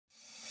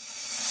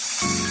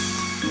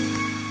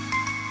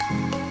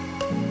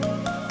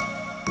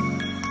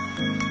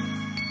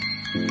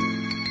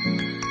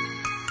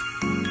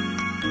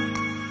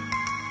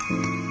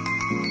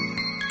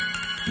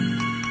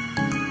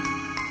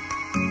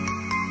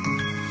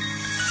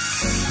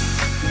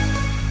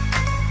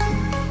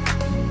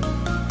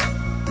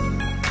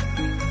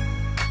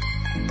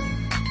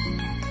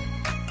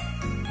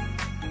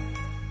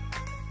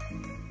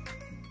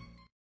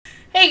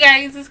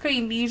guys, it's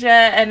Queendija,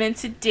 and in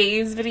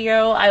today's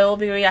video, I will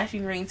be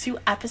reacting to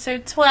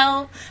episode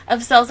 12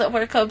 of Cells at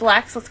Work Code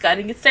Black. So let's go ahead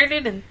and get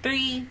started in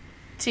 3,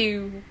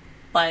 2,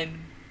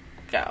 1,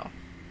 go.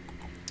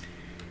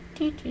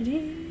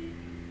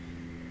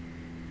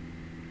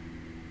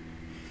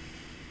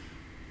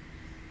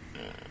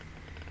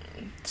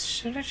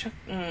 Should I check?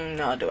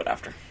 No, I'll do it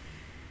after.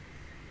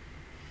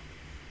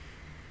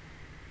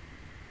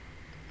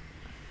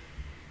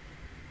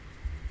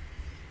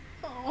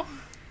 Oh,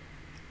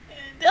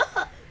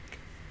 dog.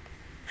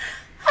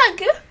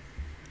 Hug.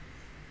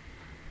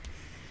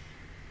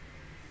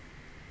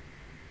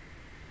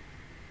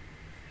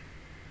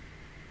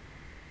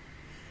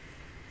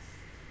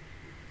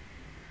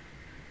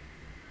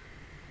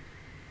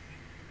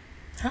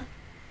 Huh?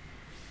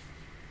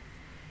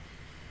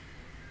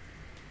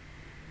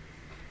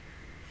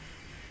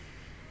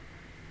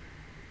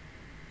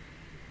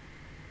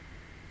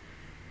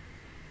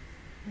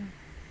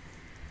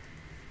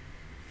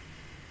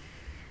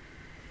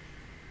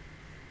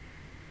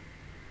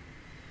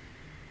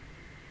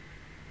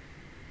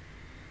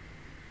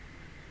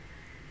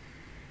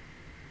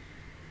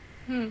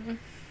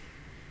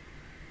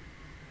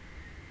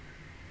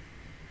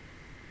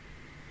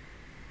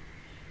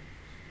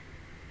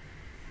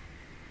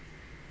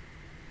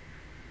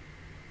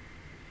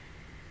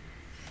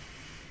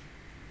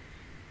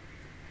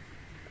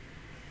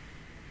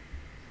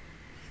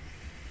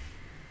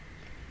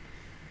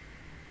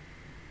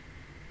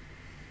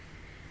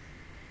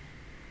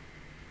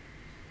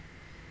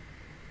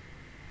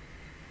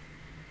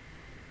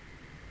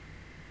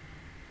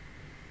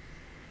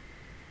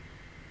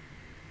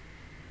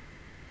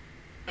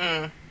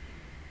 Hmm.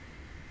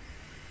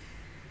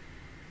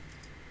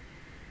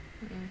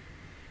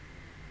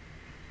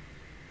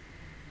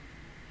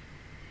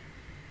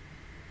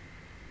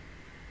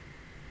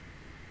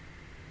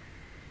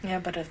 Yeah,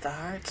 but if the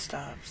heart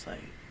stops, like,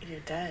 you're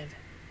dead.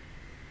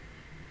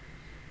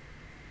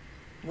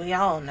 We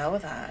all know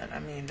that. I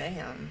mean,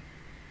 damn.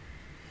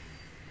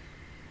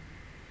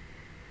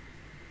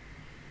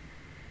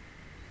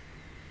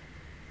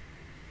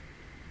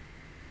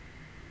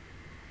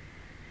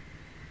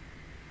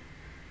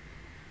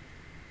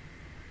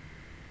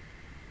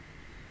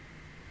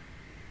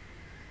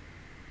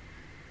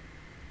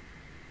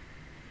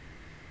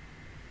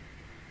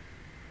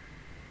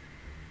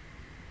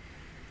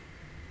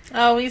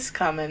 Oh, he's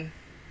coming.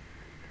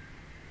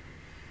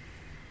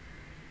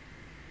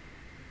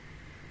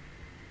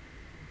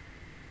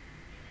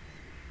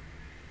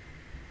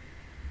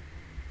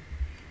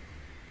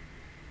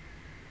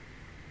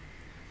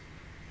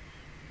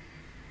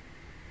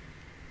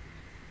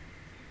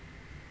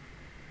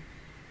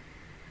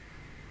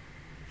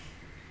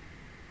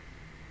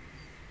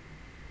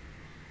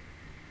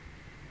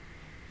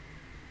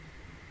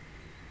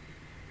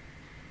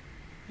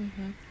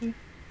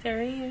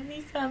 There he is.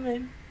 He's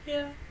coming.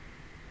 Yeah.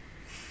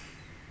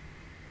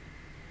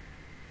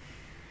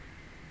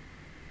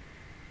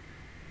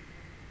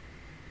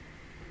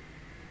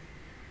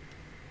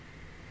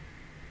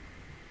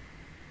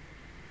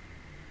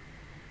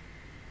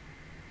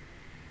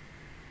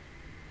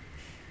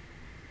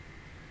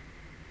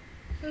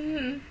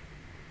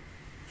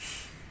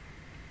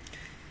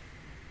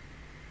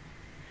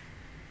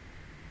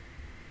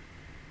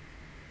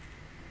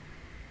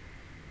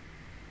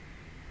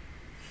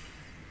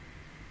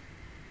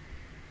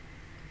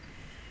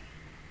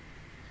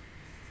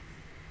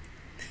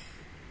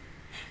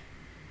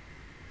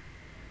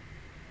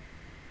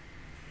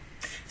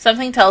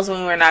 Something tells me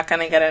we're not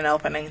going to get an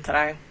opening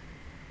today.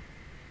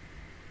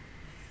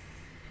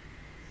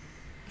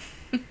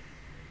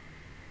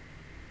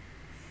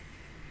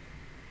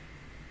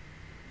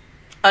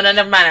 Oh, no,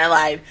 never mind, I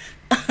lied.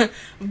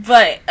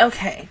 But,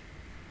 okay.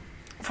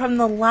 From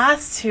the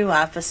last 2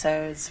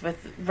 episodes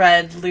with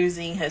Red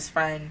losing his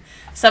friend,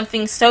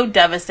 something so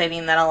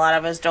devastating that a lot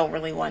of us don't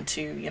really want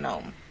to, you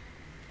know,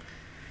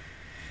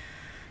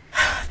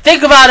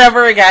 think about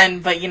ever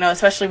again. But, you know,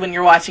 especially when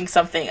you're watching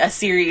a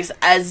series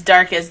as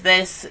dark as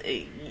this,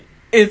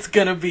 it's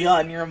gonna be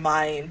on your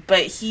mind.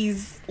 But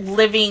he's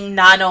living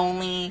not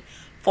only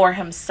for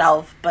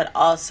himself, but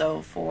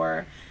also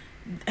for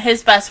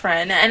his best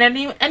friend and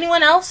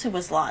anyone else who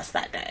was lost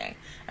that day.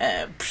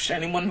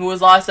 Anyone who was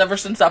lost ever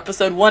since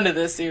episode 1 of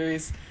this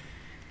series.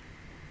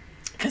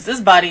 Because this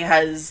body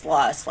has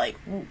lost, like,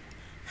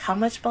 how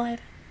much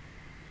blood?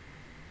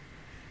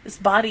 This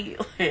body,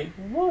 like,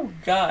 whoa,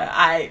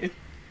 God,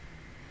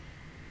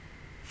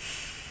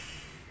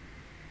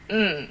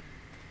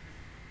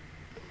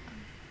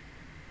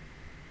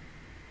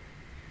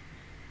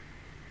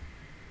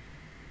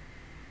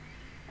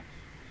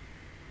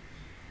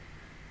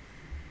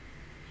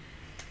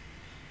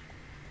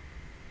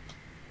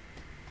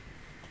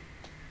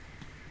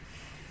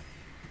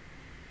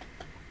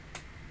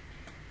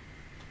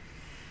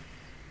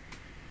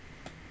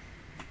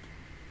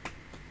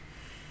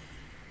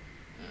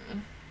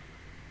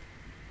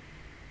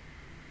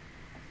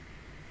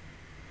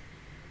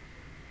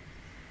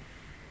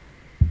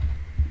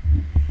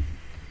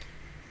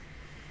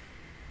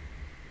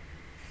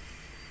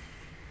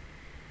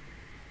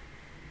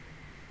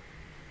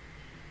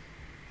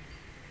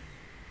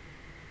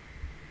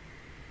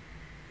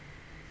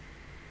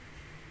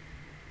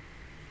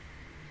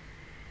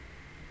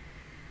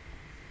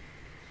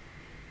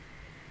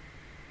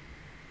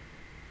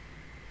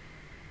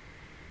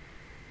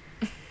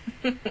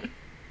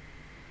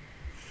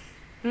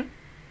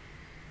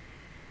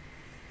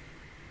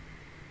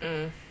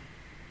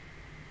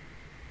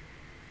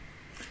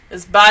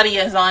 His body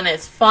is on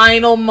its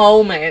final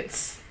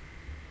moments.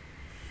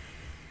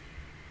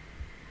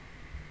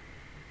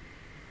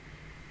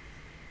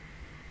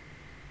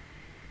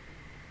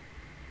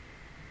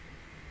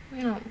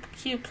 You know,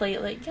 cute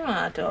platelet, you don't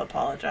have to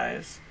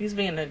apologize. He's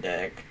being a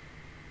dick.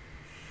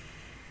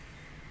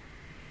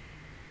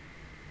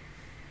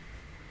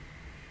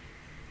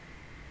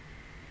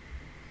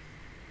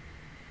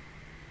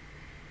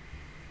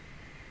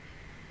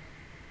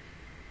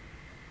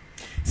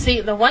 See,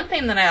 the one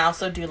thing that I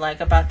also do like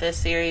about this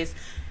series,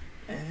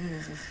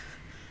 the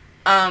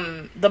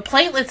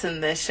platelets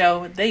in this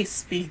show, they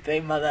speak they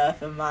mother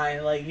effing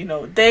mind. Like, you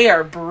know, they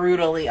are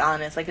brutally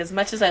honest. Like, as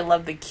much as I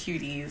love the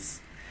cuties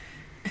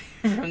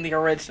from the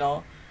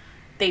original,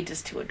 they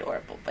just too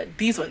adorable. But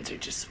these ones are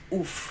just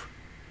oof.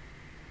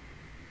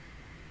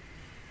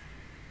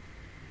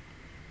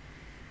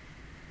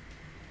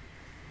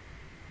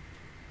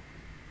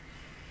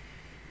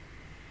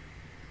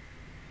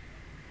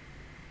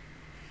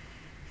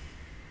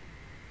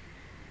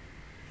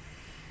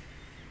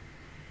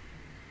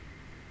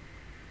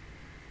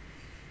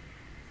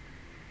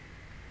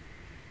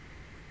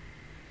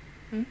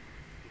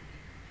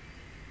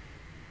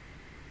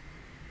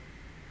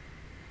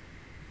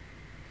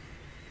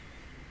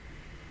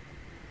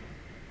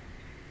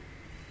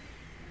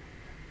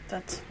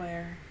 That's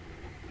where.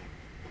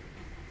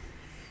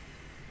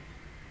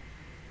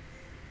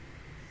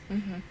 I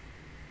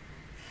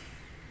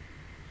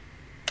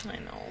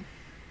know.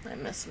 I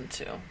miss him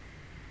too.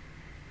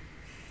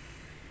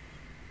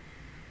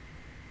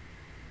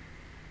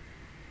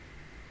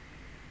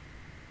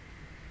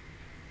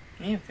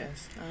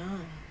 Mucus.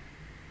 Oh.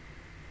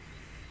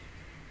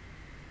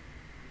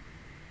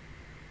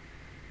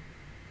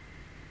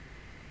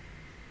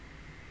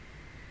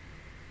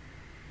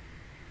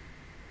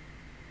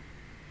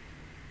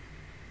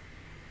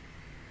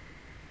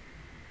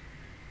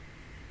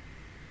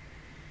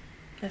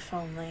 If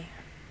only.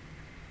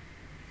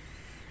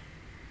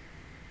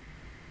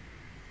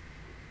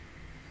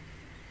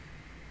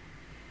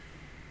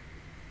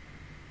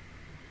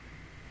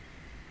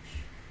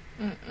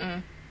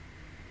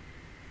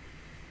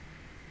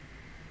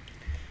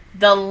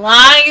 The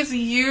lies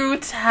you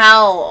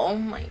tell. Oh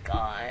my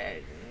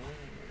god.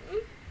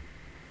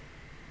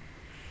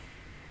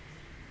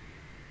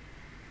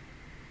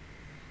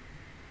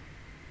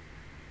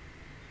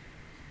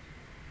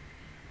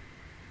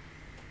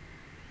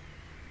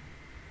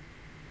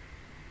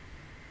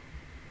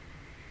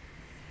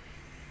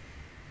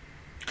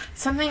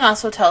 Something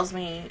also tells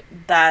me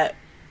that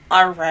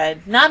our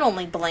Red not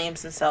only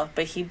blames himself,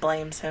 but he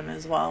blames him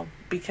as well.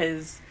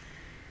 Because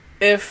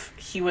if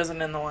he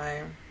wasn't in the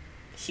way,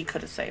 he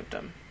could have saved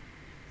him.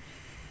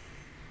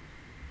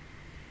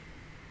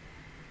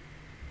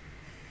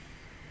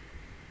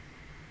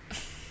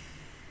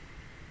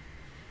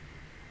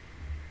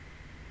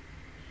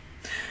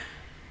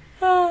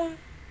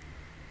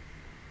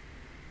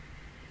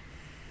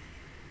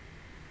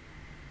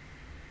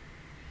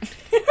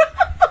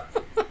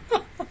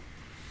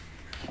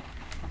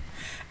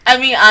 I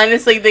mean,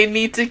 honestly, they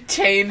need to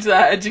change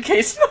that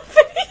educational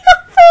video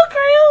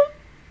program.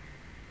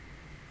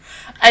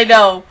 I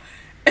know.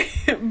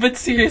 But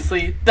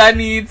seriously, that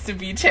needs to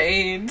be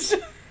changed.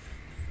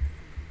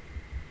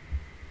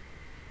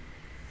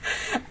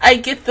 I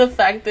get the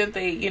fact that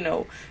they, you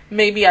know,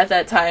 maybe at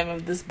that time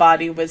this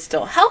body was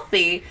still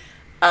healthy.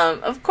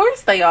 Of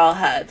course they all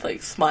had,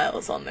 like,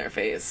 smiles on their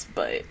face,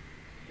 but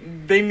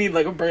they need,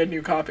 like, a brand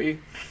new copy.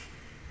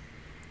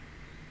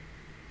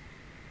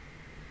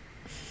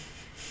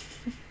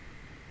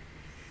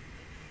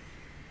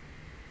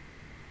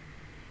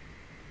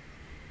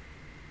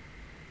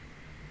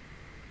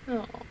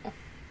 Oh.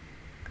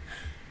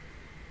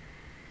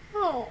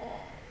 Oh.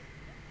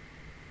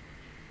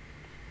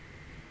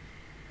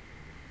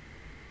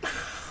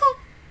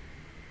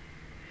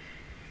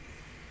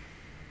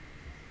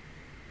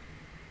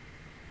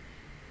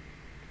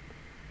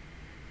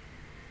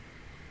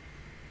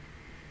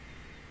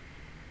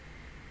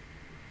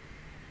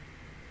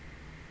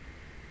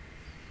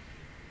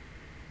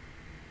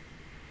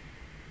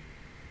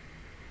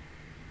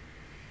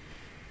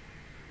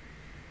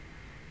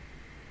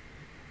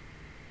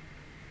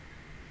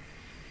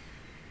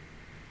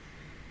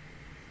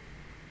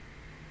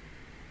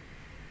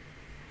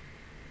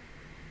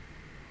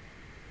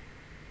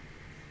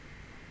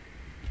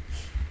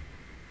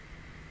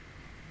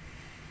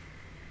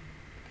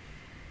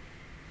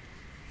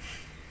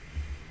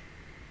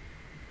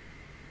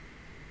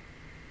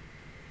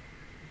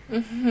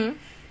 Mm-hmm.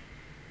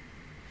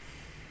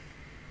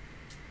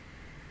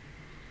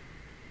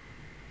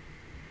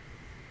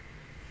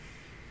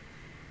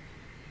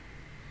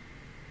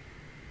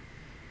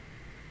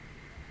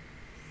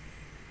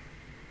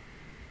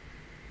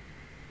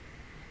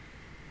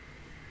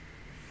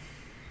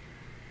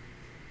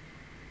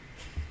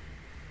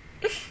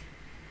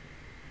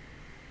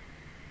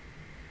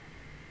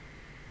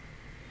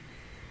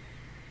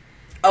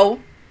 Oh.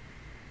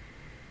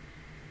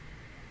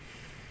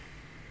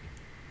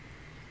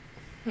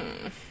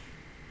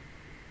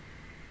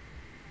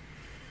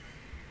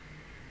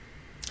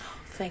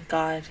 Thank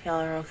God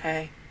y'all are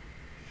okay.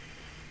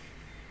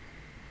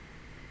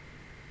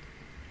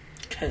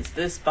 Because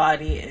this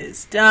body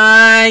is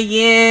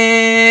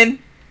dying.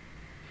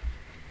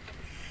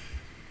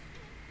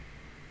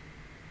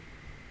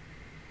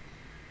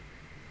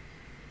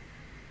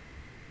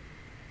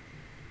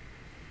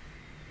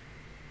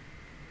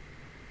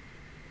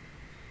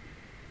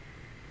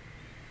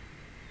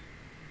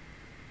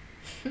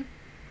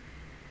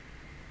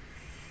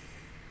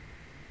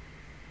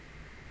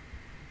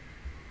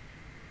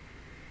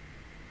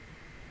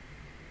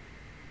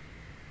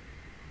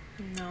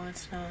 No,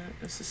 it's not.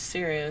 This is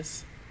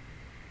serious.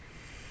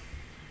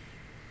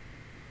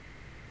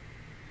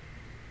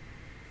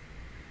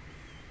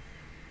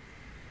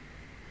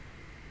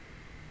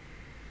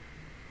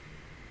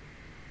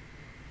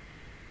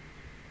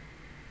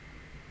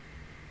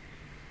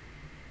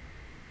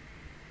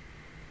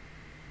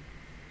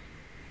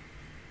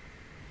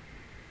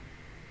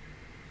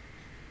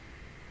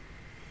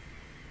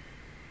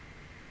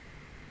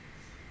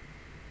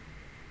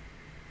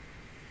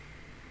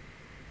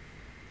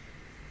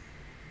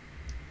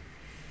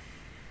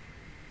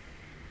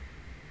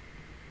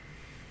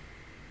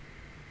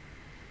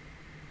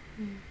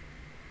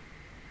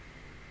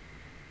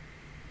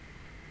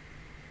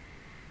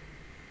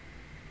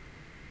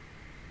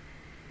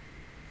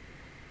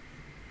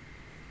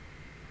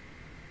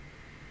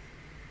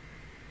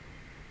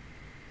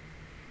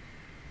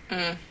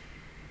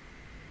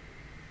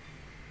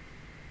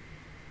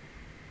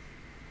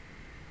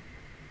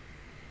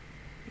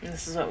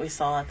 This is what we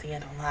saw at the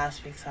end of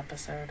last week's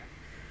episode.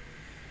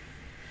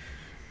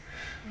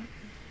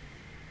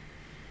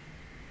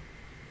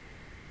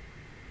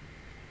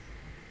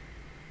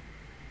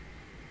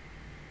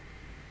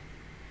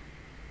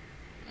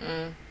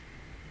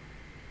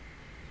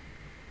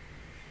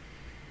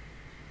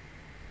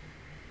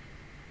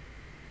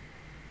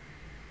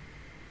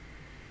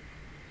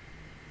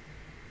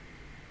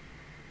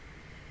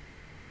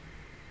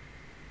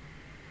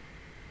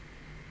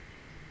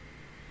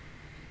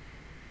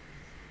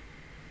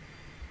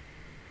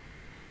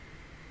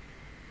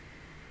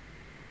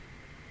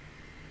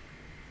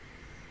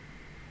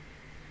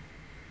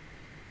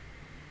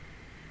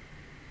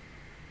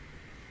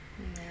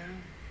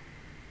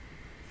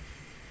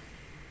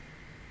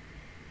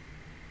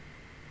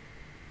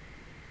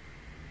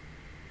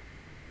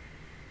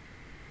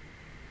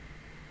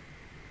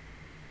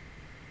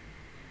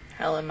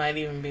 Hell, it might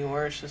even be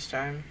worse this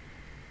time.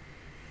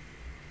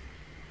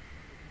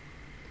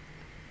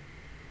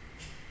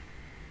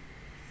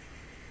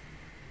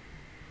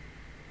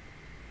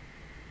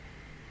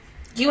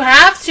 You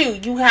have to.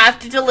 You have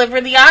to deliver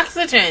the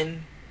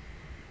oxygen.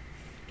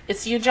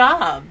 It's your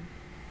job.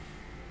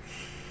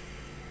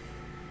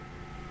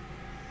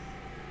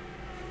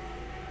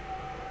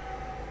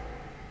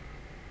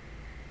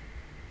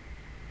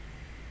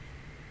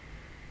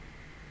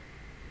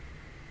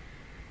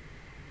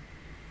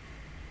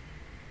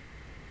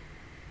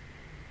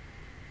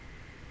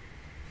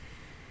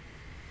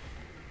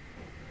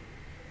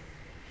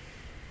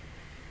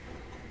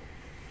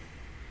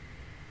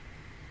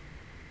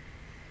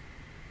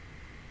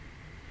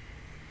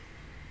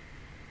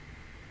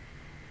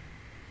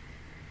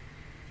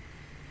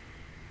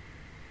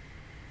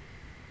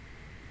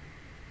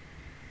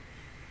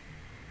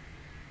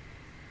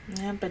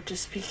 Yeah, but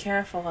just be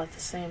careful at the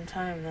same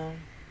time, though.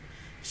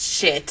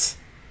 Shit.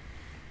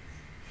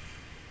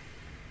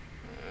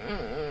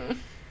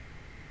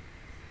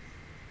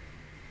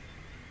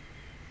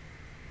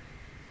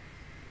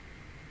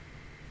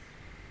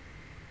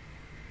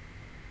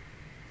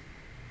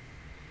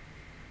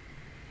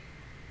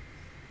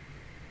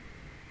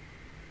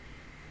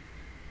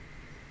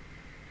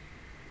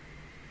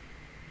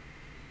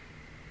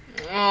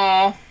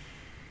 Oh.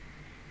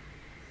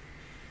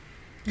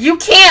 You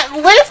can't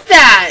lift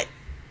that!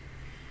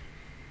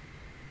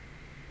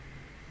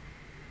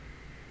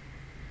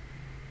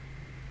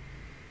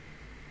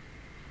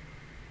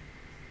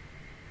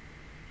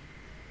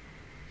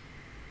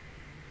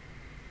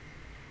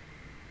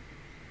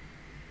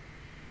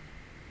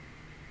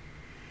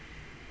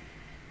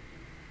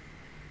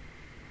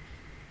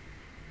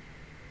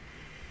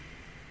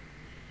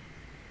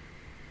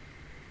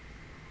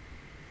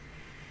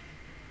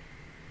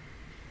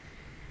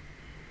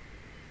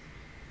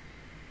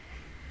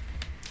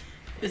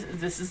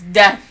 This is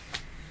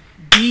death.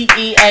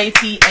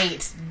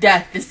 DEATH.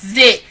 Death. This is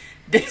it.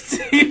 This,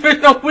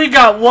 even though we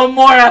got one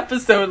more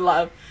episode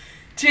left.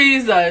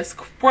 Jesus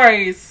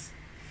Christ.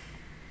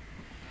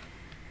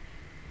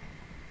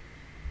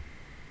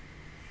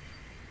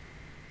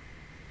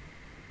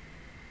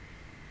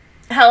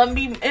 Hell,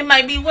 it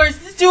might be worse.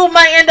 This dude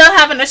might end up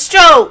having a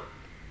stroke.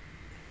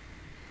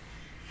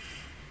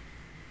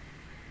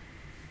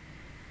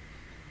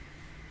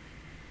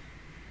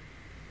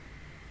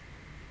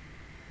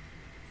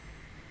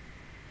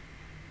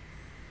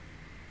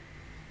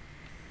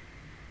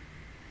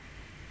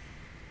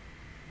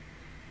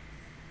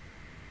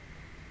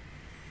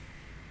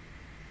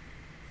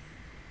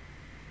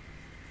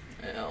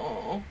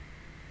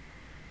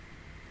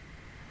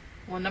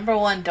 number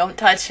one, don't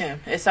touch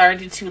him. It's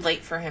already too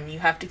late for him. You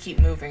have to keep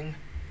moving.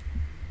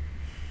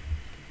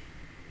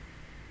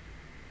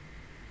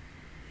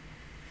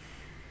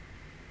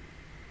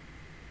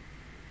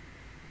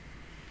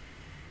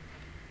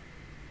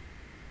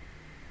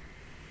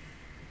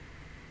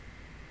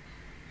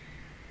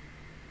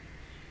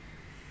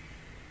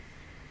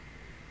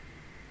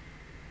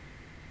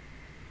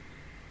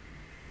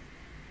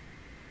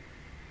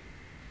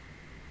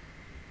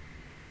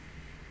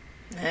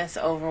 It's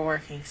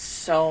overworking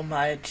so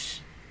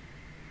much.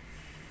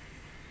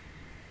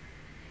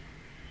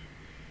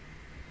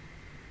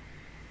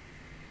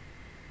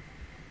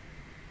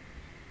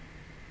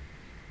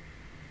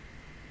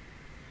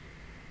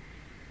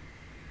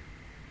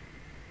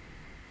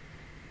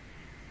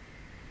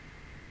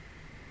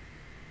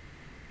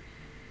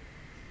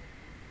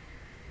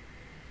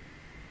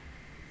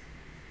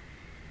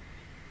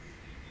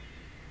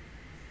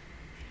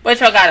 But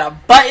y'all got a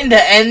button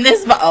to end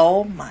this?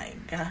 Oh my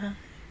god.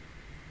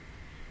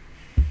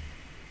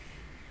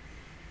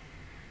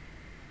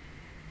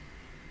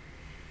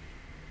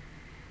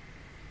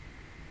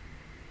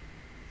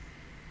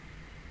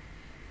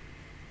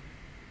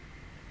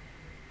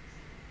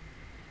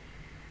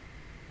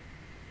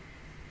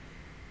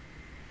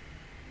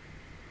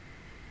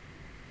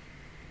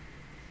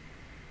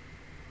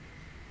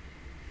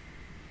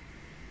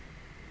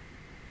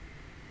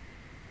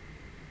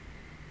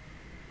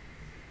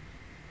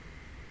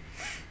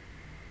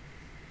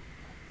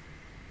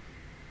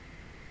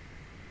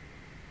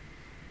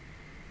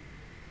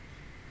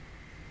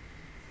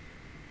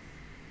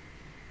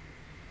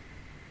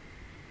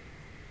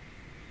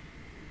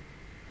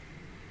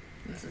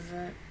 This is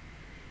it.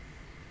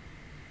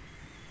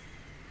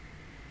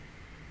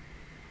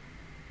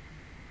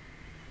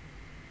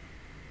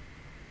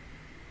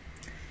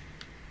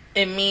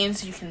 It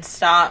means you can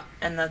stop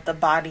and that the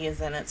body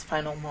is in its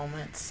final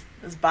moments.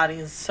 This body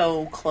is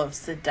so close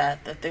to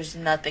death that there's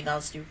nothing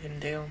else you can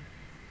do.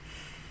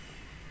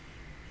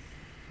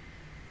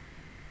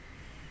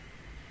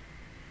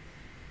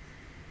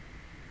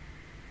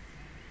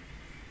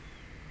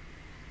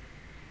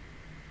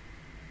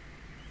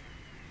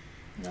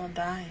 You'll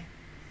die.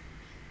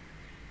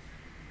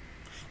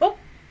 Oh!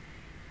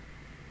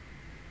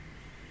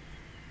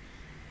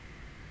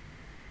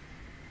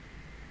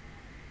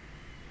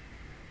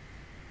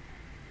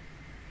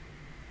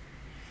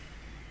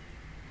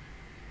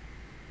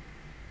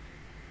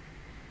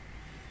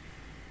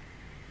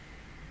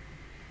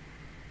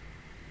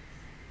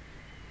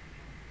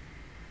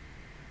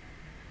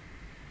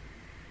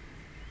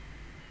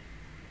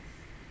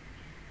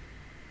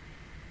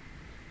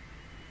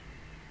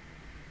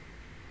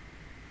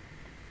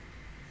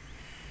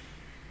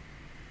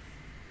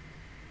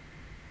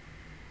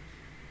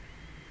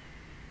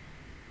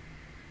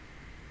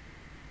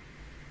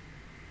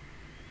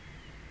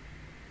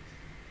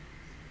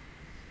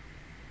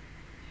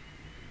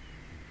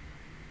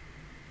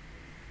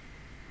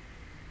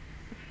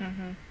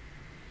 Mm-hmm.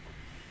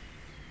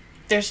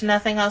 There's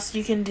nothing else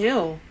you can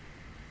do.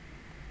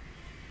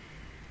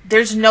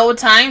 There's no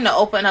time to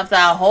open up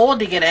that hole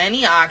to get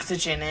any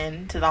oxygen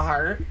into the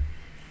heart.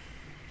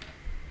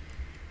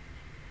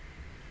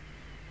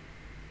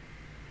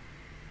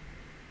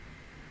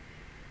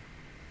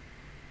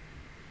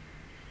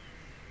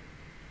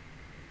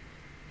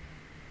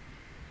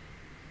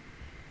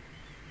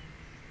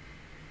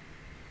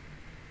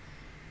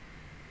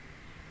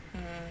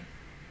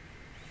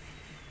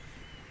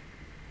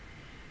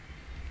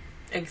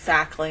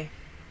 Exactly.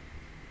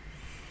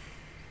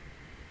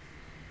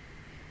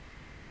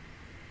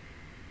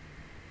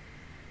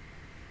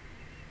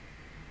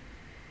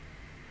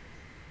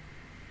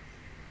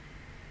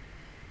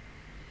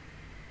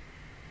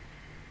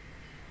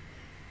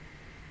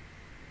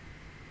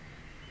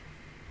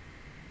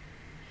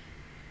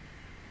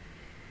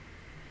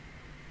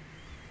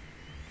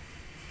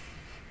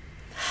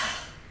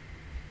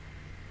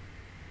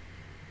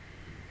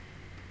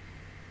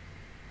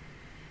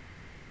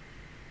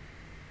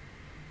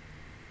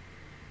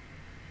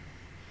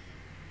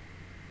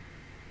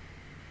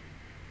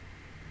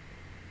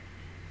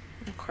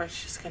 Of course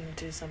she's gonna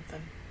do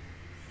something.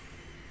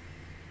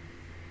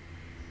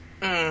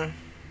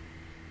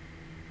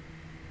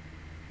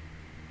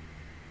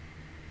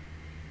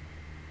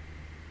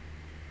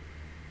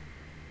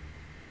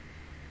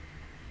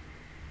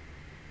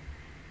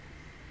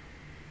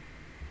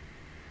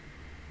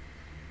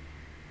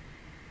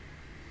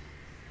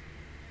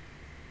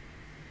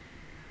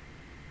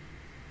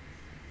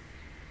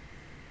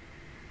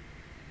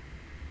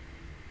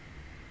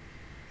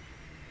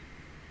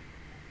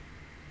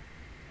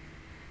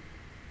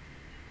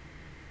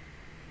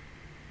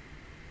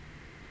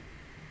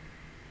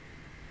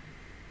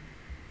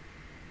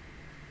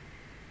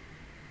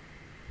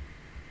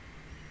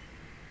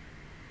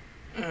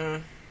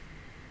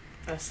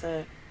 That's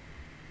it.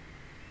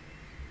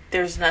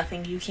 There's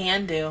nothing you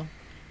can do.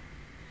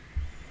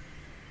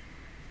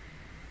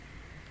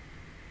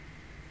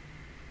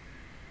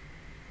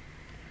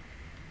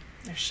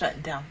 They're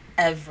shutting down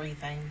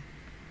everything.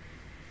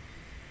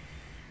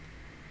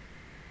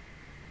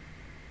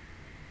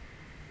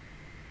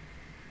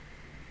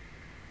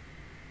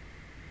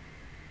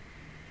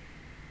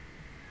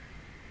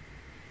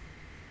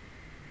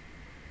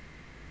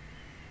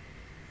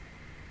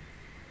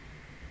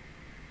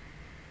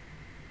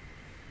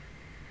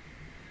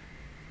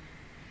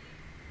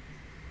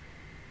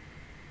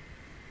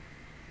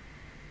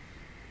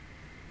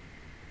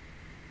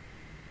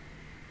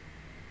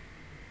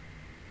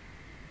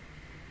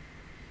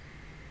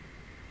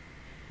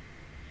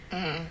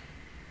 Mm.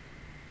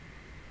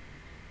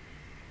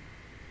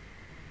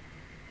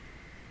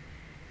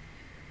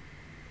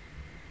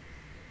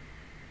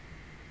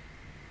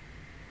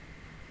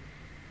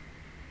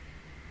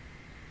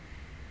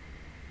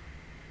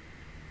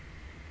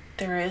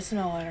 There is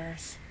no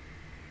others.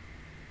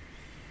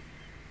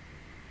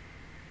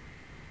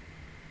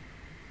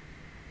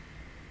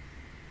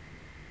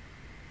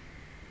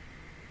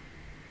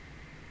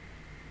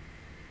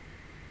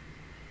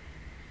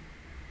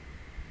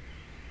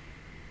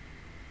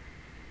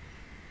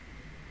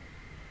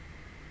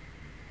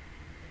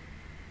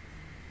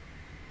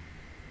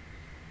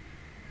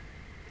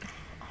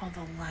 All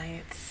the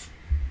lights.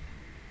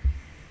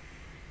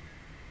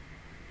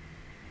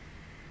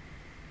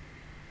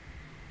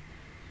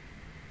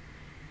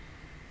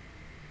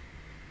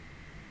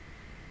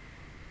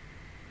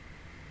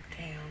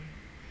 Damn.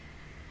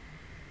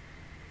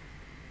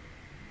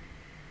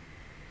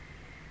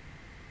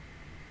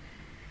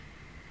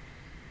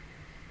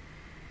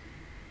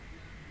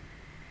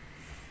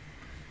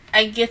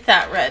 I get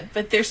that, Red,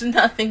 but there's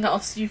nothing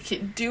else you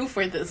can do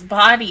for this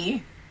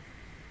body.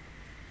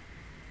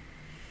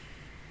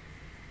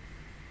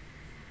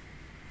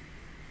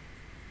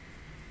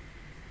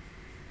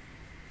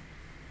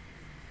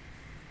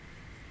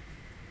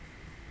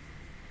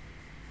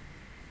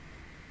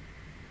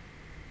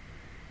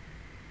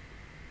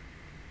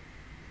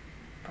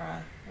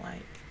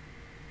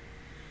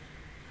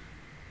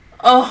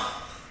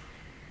 Oh,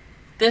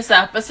 this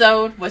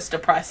episode was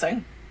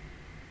depressing.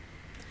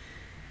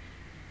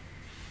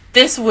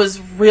 This was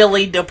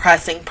really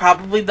depressing.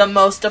 Probably the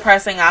most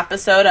depressing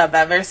episode I've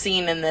ever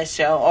seen in this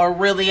show, or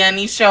really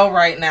any show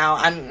right now.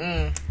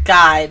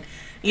 God,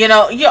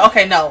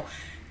 okay, no.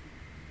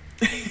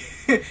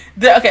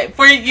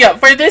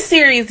 For this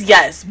series,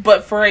 yes,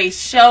 but for a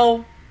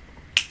show,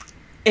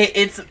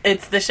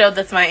 it's the show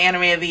that's my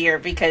anime of the year,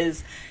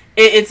 because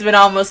it's been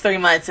almost 3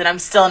 months and I'm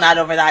still not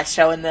over that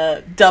show, and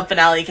the dub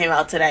finale came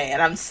out today and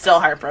I'm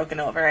still heartbroken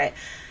over it.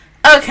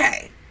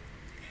 Okay.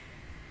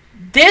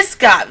 This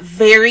got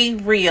very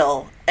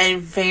real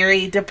and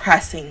very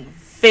depressing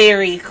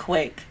very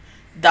quick.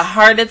 The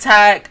heart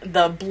attack,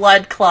 the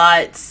blood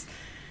clots,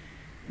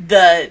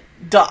 the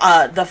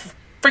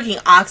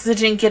freaking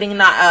oxygen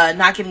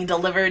not getting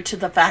delivered, to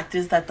the fact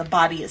is that the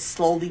body is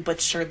slowly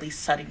but surely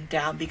shutting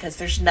down because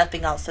there's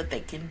nothing else that they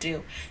can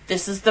do.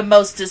 This is the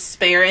most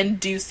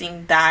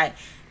despair-inducing, that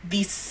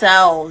the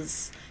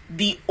cells,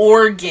 the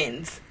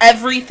organs,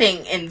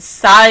 everything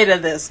inside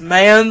of this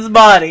man's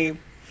body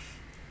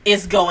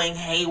is going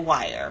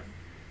haywire.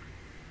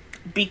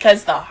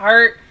 Because the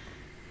heart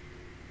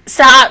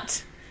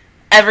stopped,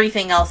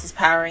 everything else is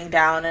powering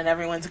down and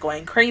everyone's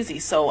going crazy.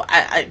 So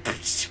I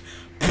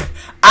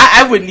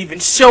wouldn't even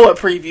show a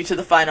preview to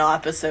the final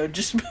episode.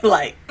 Just be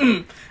like,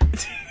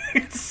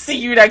 see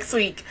you next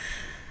week.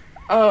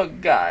 Oh,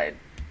 God.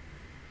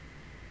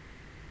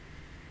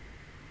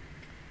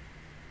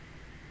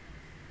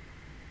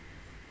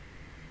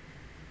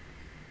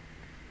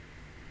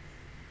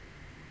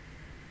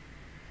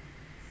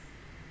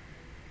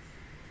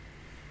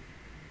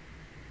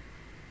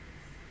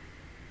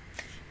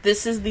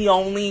 This is the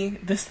only,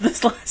 this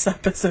last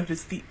episode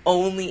is the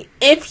only,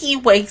 if he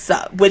wakes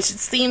up, which it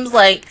seems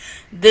like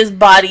this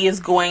body is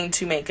going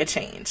to make a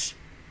change.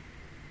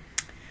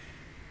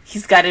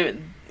 He's got to,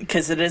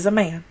 because it is a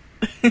man.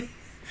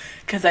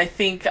 Because I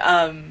think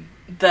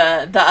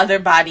the other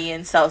body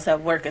and cells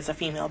that work as a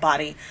female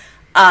body,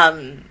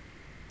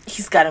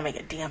 he's got to make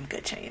a damn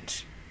good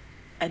change.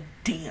 A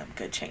damn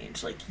good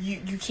change. Like,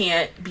 you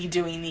can't be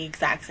doing the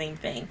exact same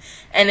thing.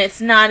 And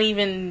it's not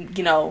even,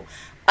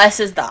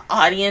 us as the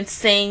audience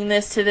saying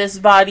this to this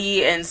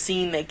body and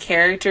seeing the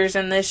characters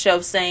in this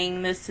show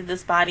saying this to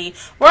this body.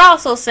 We're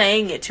also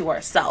saying it to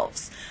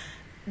ourselves.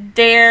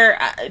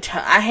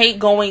 I hate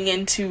going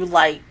into,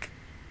 like,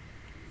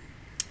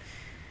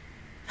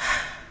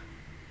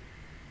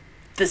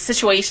 the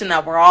situation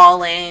that we're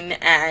all in,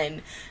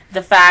 and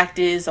the fact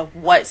is of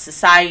what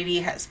society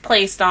has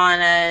placed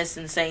on us,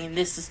 and saying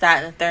this is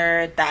that and the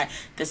third, that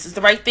this is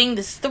the right thing,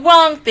 this is the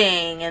wrong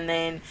thing, and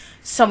then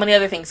so many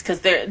other things,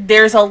 because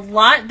there's a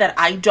lot that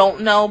I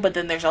don't know, but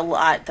then there's a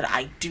lot that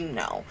I do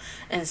know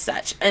and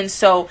such. And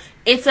so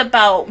it's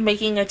about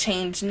making a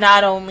change,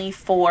 not only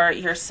for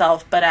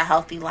yourself, but a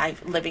healthy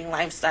living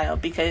lifestyle,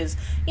 because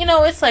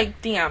it's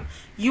like, damn,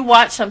 you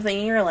watch something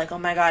and you're like, oh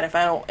my God,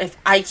 if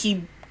I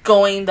keep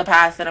going the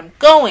path that I'm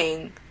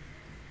going,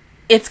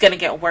 it's going to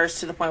get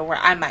worse to the point where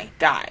I might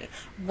die.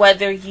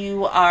 Whether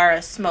you are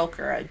a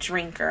smoker, a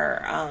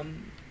drinker,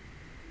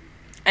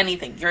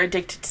 anything, you're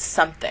addicted to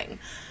something.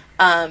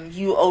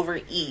 You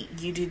overeat,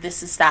 you do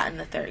this, is that, and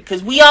the third.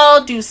 Because we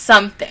all do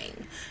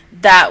something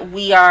that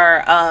we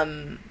are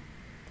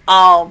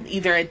all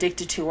either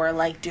addicted to or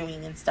like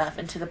doing and stuff.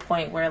 And to the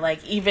point where,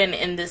 like, even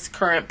in this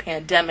current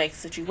pandemic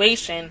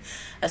situation,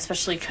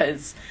 especially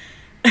because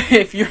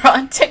if you're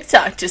on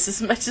TikTok just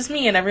as much as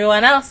me and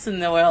everyone else in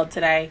the world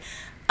today,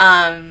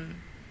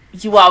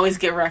 you always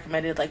get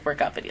recommended, like,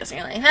 workout videos. And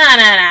you're like, nah,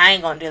 I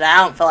ain't gonna do that.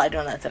 I don't feel like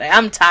doing that today.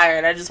 I'm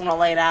tired. I just want to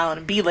lay down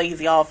and be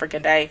lazy all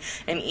freaking day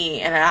and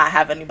eat and not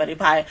have anybody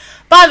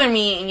bother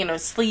me and, you know,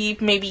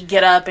 sleep, maybe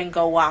get up and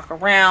go walk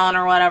around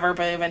or whatever.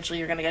 But eventually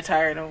you're going to get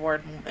tired and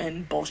bored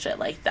and bullshit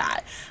like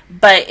that.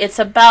 But it's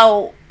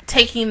about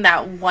taking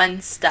that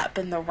one step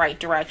in the right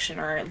direction,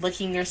 or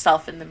looking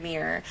yourself in the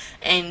mirror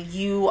and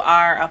you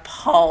are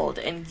appalled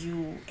and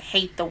you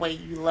hate the way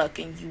you look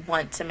and you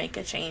want to make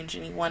a change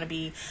and you want to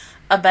be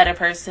a better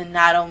person,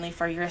 not only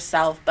for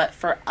yourself but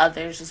for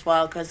others as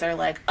well, because they're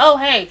like, oh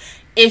hey,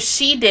 if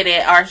she did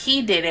it or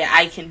he did it,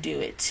 I can do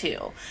it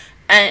too.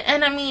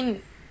 And I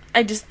mean,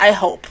 I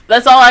hope.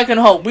 That's all I can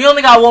hope. We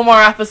only got one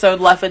more episode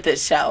left with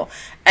this show.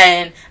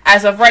 And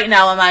as of right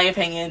now, in my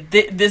opinion,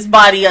 this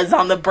body is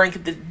on the brink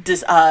of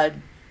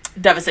destruction.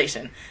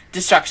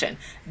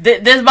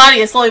 This body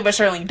is slowly but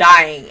surely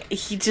dying.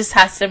 He just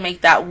has to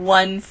make that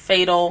one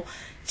fatal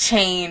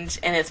change.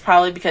 And it's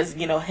probably because,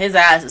 you know, his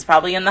ass is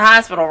probably in the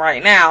hospital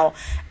right now.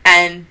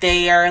 And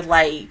they are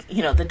like,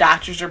 you know, the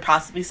doctors are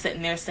possibly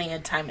sitting there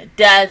saying time of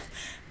death.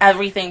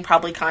 Everything,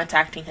 probably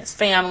contacting his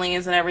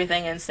families and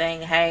everything and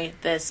saying, hey,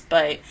 this,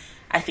 but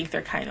I think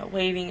they're kind of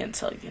waiting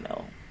until, you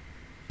know,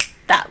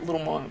 that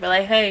little moment. Be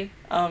like, hey,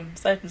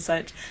 such and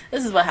such,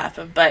 this is what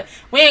happened. But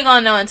we ain't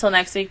gonna know until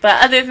next week.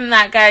 But other than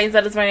that, guys,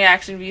 that is my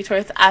reaction view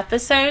towards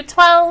episode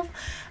 12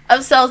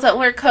 of Cells at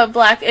Work Code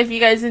Black. If you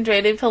guys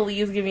enjoyed it,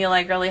 please give me a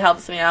like. Really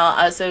helps me out.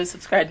 Also,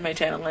 subscribe to my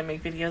channel. I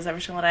make videos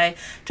every single day.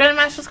 Join the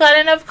Master Squad.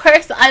 And of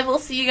course, I will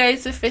see you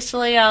guys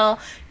officially all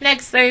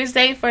next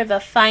Thursday for the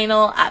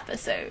final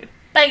episode.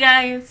 Bye,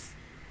 guys.